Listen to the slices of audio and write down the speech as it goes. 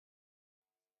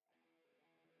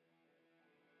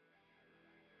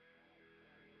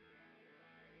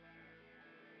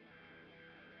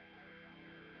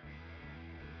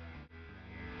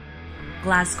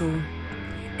Glasgow.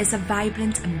 It's a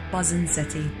vibrant and buzzing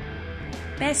city.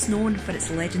 Best known for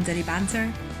its legendary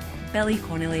banter, Billy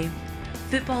Connolly,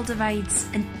 football divides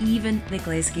and even the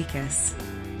Glasgow kiss.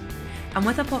 And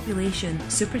with a population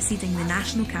superseding the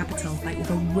national capital by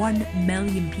over 1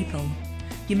 million people,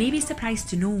 you may be surprised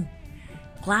to know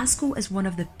Glasgow is one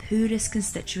of the poorest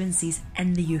constituencies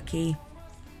in the UK.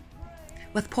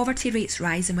 With poverty rates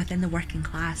rising within the working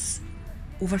class,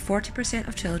 over 40%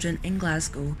 of children in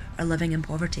Glasgow are living in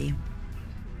poverty.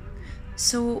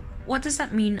 So, what does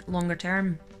that mean longer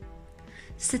term?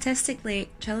 Statistically,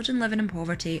 children living in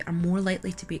poverty are more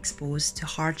likely to be exposed to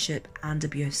hardship and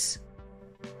abuse.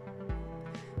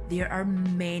 There are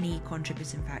many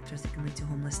contributing factors that can lead to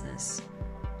homelessness.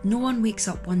 No one wakes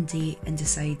up one day and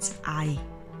decides, aye,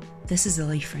 this is the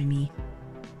life for me.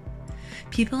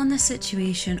 People in this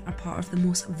situation are part of the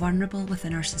most vulnerable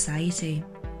within our society.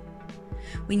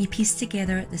 When you piece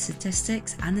together the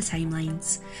statistics and the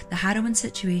timelines, the harrowing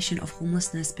situation of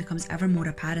homelessness becomes ever more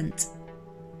apparent.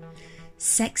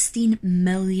 16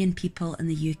 million people in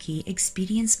the UK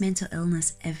experience mental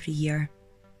illness every year.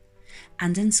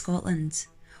 And in Scotland,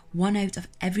 1 out of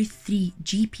every 3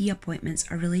 GP appointments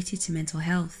are related to mental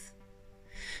health.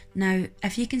 Now,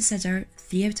 if you consider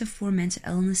 3 out of 4 mental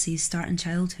illnesses start in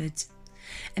childhood,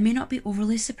 it may not be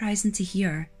overly surprising to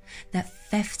hear that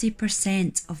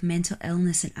 50% of mental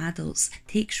illness in adults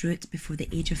takes root before the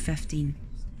age of 15.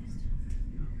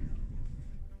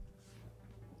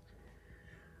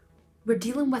 We're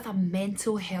dealing with a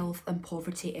mental health and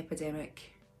poverty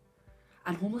epidemic,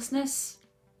 and homelessness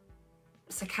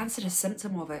is a cancerous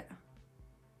symptom of it.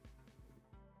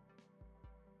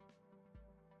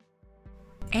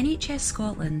 NHS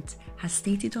Scotland has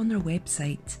stated on their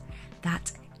website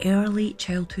that early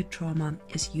childhood trauma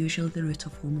is usually the root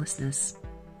of homelessness.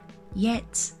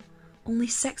 Yet, only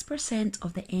 6%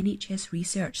 of the NHS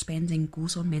research spending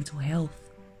goes on mental health.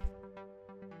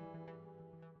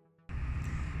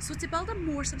 So to build a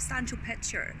more substantial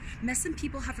picture, Missing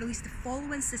People have released the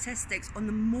following statistics on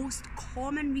the most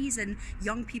common reason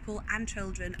young people and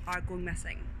children are going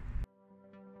missing.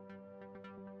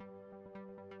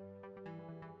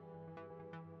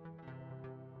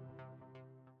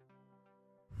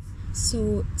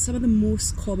 So some of the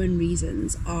most common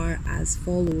reasons are as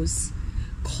follows: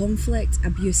 conflict,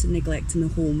 abuse and neglect in the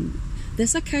home.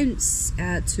 This accounts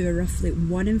to a roughly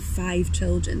 1 in 5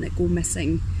 children that go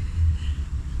missing,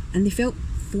 and they felt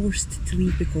forced to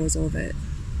leave because of it.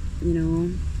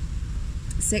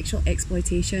 Sexual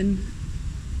exploitation.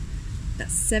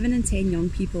 That's 7 in 10 young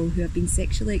people who have been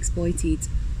sexually exploited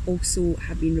also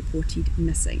have been reported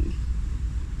missing.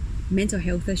 Mental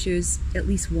health issues, at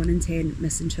least 1 in 10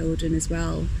 missing children as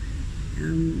well.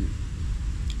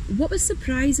 What was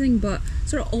surprising but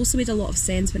sort of also made a lot of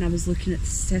sense when I was looking at the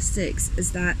statistics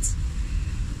is that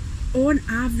on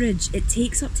average it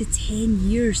takes up to 10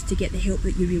 years to get the help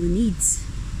that you really need.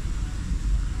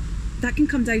 That can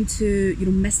come down to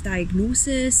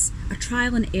misdiagnosis, a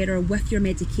trial and error with your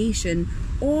medication,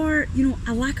 or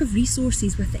a lack of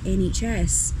resources with the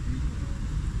NHS.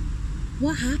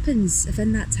 What happens if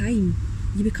in that time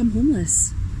you become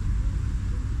homeless?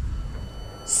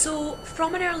 So,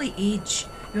 from an early age,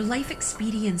 your life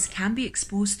experience can be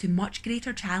exposed to much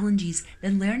greater challenges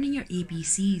than learning your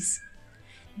ABCs.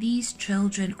 These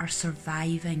children are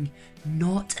surviving,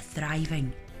 not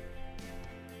thriving.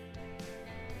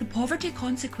 The poverty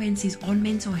consequences on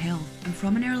mental health and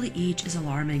from an early age is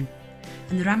alarming,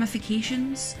 and the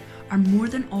ramifications are more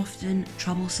than often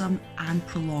troublesome and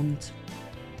prolonged.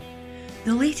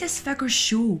 The latest figures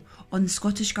show on the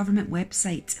Scottish Government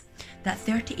website that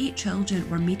 38 children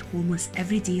were made homeless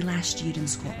every day last year in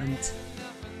Scotland.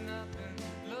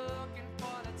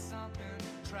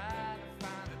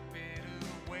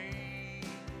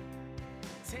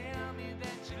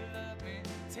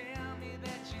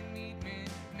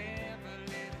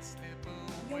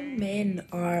 Young men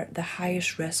are the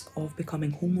highest risk of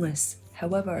becoming homeless.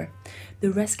 However,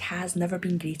 the risk has never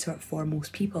been greater for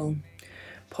most people.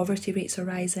 Poverty rates are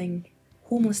rising,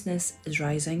 homelessness is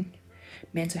rising,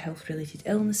 mental health related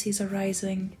illnesses are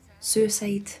rising,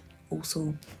 suicide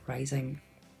also rising.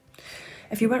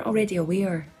 If you weren't already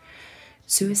aware,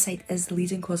 suicide is the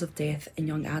leading cause of death in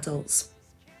young adults.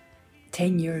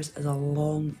 10 years is a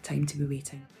long time to be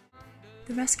waiting.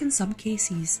 The risk in some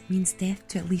cases means death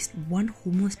to at least 1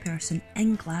 homeless person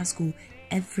in Glasgow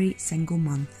every single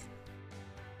month.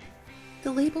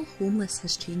 The label homeless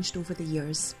has changed over the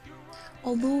years.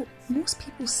 Although most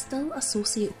people still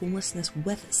associate homelessness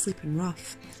with sleeping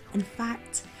rough. In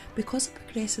fact, because of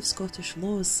progressive Scottish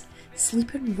laws,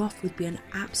 sleeping rough would be an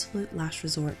absolute last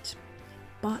resort.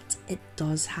 But it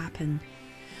does happen.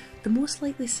 The most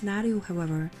likely scenario,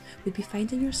 however, would be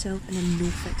finding yourself in a no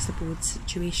fixed abode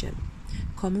situation,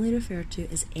 commonly referred to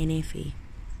as NFA.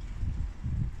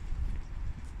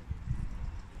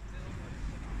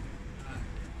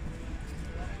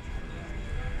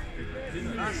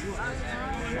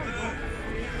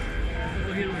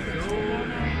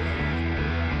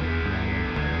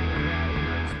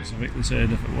 Specifically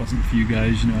said, if it wasn't for you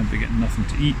guys, I'd be getting nothing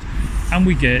to eat. And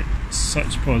we get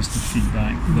such positive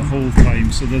feedback the whole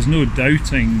time, so there's no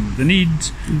doubting the need.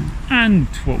 And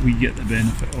what we get the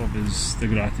benefit of is the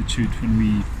gratitude when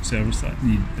we service that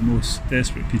need. The most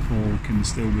desperate people can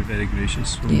still be very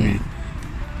gracious when we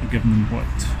are giving them what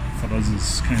for us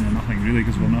is kind of nothing really,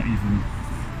 because we're not even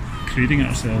creating it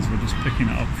ourselves, we're just picking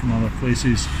it up from other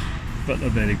places, but they're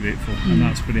very grateful, and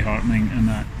that's pretty heartening, and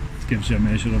that gives you a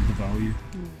measure of the value.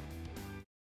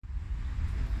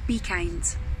 Be kind.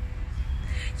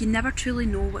 You never truly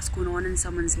know what's going on in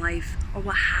someone's life or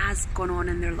what has gone on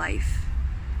in their life.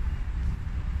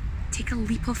 Take a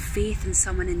leap of faith in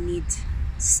someone in need.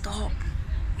 Stop.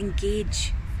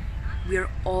 Engage. We're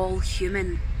all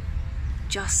human.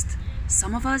 Just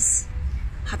some of us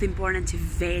have been born into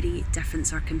very different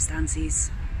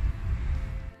circumstances.